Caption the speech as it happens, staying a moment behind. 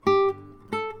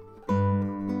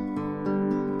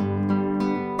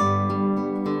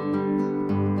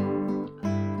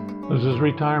This is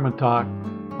Retirement Talk.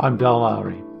 I'm Del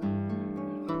Lowry.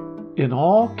 In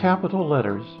all capital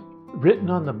letters, written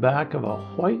on the back of a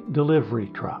white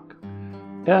delivery truck,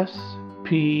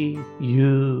 S-P-U-D,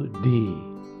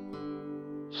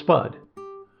 Spud.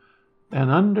 And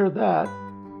under that,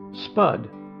 spud.ca.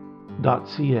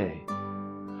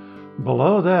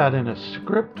 Below that, in a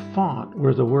script font,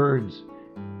 were the words,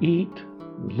 eat,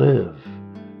 live,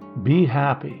 be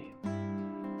happy.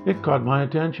 It caught my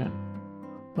attention.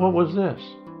 What was this?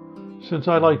 Since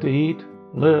I like to eat,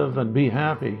 live, and be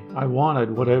happy, I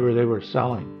wanted whatever they were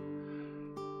selling.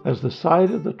 As the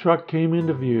side of the truck came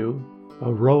into view,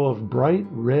 a row of bright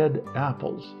red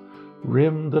apples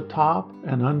rimmed the top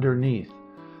and underneath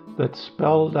that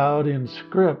spelled out in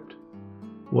script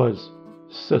was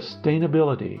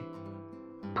Sustainability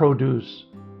Produce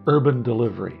Urban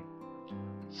Delivery,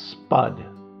 SPUD,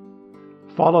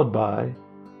 followed by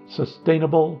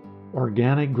Sustainable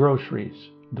Organic Groceries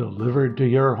delivered to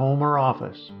your home or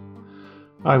office.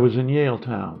 I was in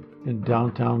Yaletown in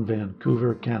downtown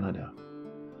Vancouver, Canada.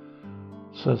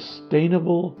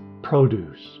 Sustainable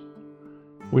produce.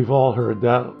 We've all heard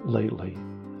that lately.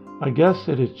 I guess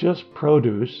it is just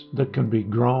produce that can be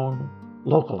grown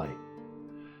locally.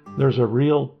 There's a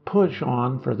real push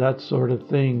on for that sort of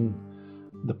thing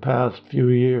the past few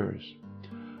years.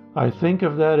 I think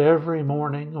of that every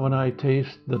morning when I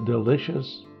taste the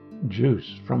delicious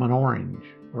juice from an orange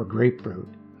or grapefruit.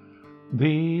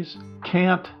 These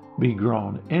can't be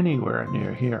grown anywhere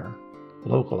near here,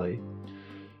 locally.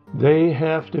 They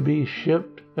have to be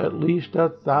shipped at least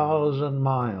 1,000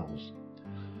 miles.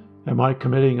 Am I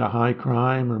committing a high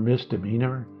crime or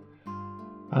misdemeanor?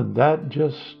 And that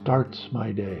just starts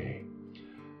my day.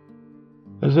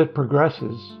 As it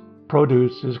progresses,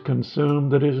 produce is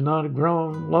consumed that is not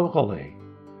grown locally.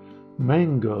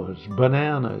 Mangoes,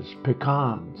 bananas,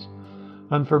 pecans,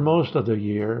 and for most of the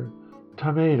year,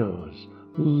 tomatoes,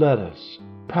 lettuce,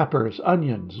 peppers,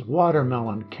 onions,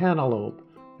 watermelon, cantaloupe,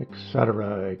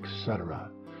 etc., etc.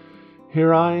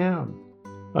 Here I am,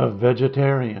 a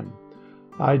vegetarian.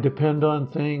 I depend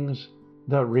on things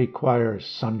that require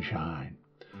sunshine.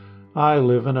 I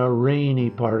live in a rainy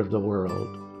part of the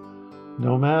world.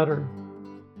 No matter,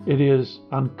 it is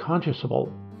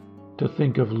unconscionable to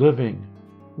think of living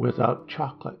without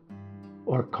chocolate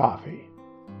or coffee.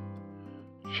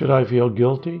 Should I feel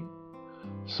guilty?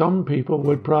 Some people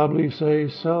would probably say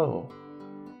so.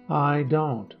 I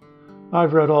don't.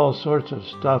 I've read all sorts of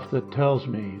stuff that tells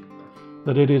me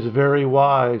that it is very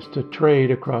wise to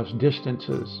trade across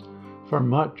distances for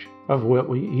much of what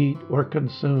we eat or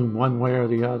consume one way or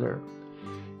the other.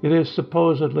 It is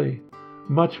supposedly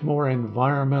much more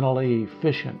environmentally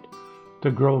efficient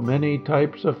to grow many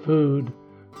types of food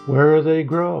where they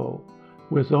grow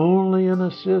with only an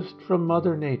assist from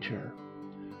Mother Nature.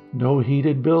 No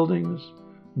heated buildings,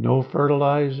 no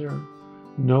fertilizer,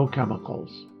 no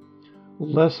chemicals.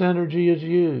 Less energy is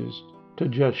used to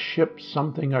just ship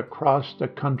something across the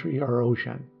country or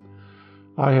ocean.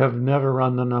 I have never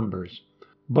run the numbers,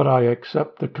 but I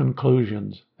accept the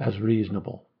conclusions as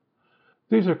reasonable.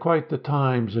 These are quite the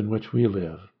times in which we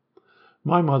live.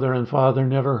 My mother and father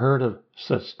never heard of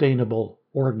sustainable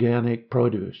organic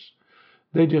produce.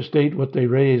 They just ate what they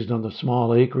raised on the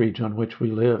small acreage on which we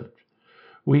lived.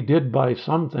 We did buy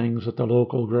some things at the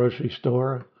local grocery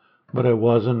store, but it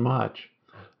wasn't much.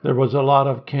 There was a lot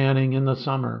of canning in the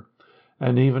summer,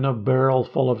 and even a barrel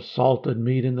full of salted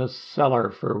meat in the cellar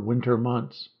for winter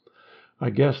months. I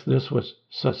guess this was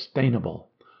sustainable,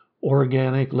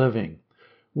 organic living,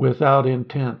 without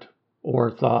intent or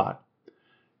thought.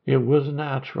 It was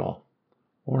natural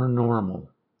or normal.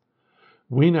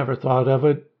 We never thought of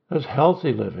it as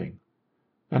healthy living,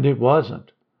 and it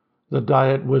wasn't. The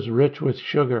diet was rich with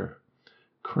sugar,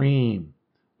 cream,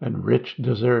 and rich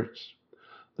desserts.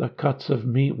 The cuts of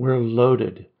meat were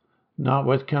loaded, not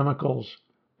with chemicals,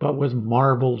 but with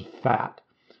marbled fat.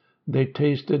 They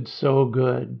tasted so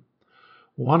good.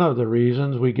 One of the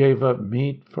reasons we gave up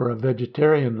meat for a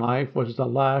vegetarian life was the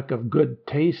lack of good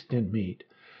taste in meat.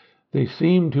 They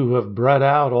seem to have bred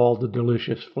out all the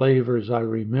delicious flavors I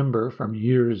remember from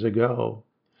years ago.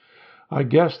 I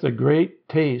guess the great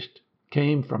taste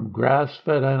came from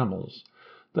grass-fed animals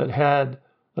that had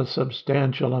a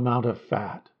substantial amount of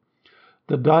fat.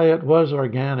 The diet was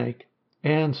organic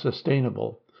and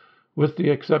sustainable, with the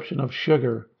exception of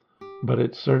sugar, but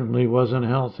it certainly wasn't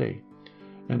healthy.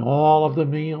 And all of the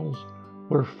meals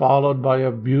were followed by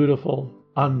a beautiful,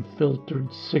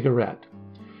 unfiltered cigarette.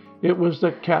 It was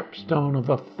the capstone of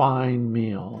a fine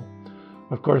meal.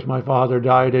 Of course, my father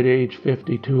died at age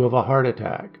 52 of a heart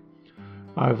attack.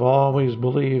 I've always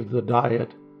believed the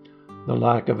diet, the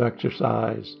lack of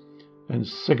exercise, and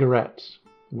cigarettes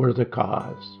were the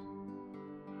cause.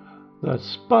 The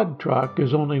Spud truck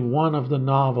is only one of the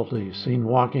novelties seen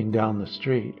walking down the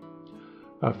street.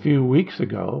 A few weeks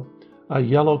ago, a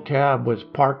yellow cab was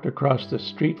parked across the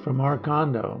street from our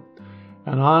condo,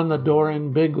 and on the door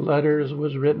in big letters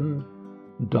was written,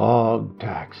 "Dog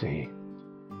Taxi."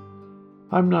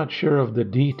 I'm not sure of the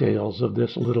details of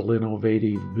this little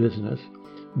innovative business,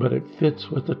 but it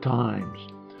fits with the times.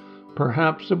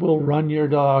 Perhaps it will run your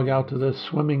dog out to the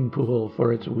swimming pool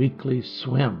for its weekly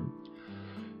swim.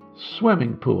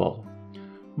 Swimming pool.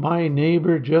 My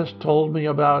neighbor just told me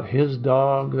about his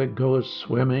dog that goes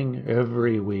swimming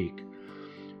every week.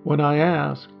 When I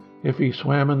asked if he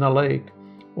swam in the lake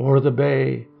or the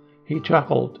bay, he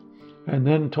chuckled and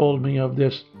then told me of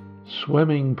this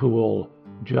swimming pool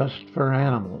just for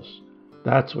animals.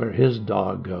 That's where his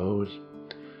dog goes.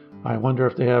 I wonder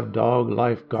if they have dog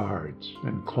lifeguards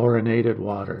and chlorinated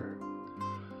water.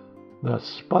 The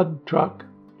Spud truck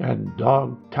and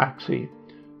Dog Taxi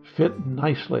fit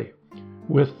nicely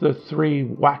with the 3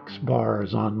 wax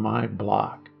bars on my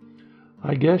block.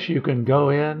 I guess you can go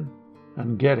in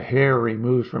and get hair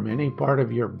removed from any part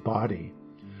of your body.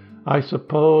 I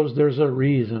suppose there's a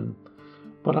reason,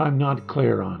 but I'm not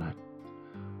clear on it.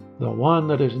 The one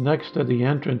that is next to the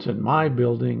entrance in my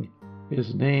building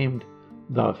is named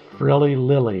the Frilly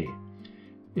Lily.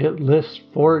 It lists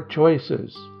 4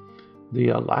 choices: the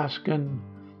Alaskan,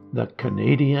 the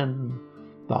Canadian,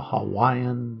 the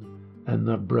Hawaiian, and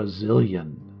the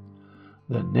Brazilian.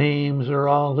 The names are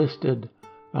all listed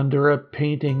under a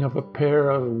painting of a pair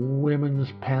of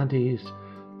women's panties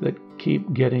that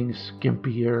keep getting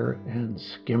skimpier and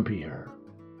skimpier.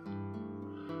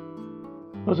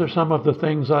 Those are some of the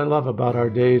things I love about our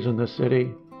days in the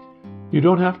city. You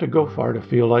don't have to go far to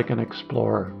feel like an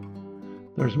explorer.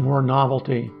 There's more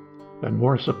novelty and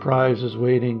more surprises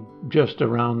waiting just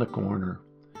around the corner.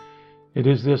 It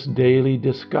is this daily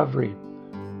discovery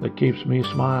that keeps me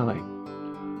smiling.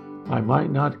 I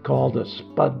might not call the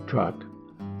Spud truck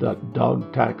the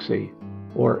Dog Taxi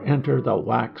or enter the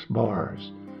wax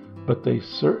bars, but they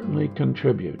certainly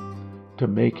contribute to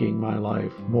making my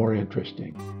life more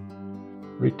interesting.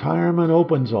 Retirement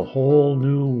opens a whole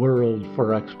new world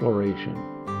for exploration.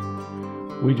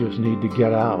 We just need to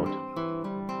get out.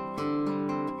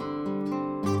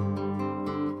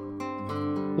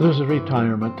 This is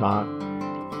Retirement Talk.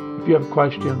 If you have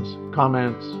questions,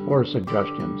 comments, or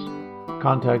suggestions,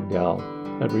 contact Del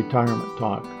at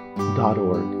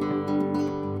retirementtalk.org.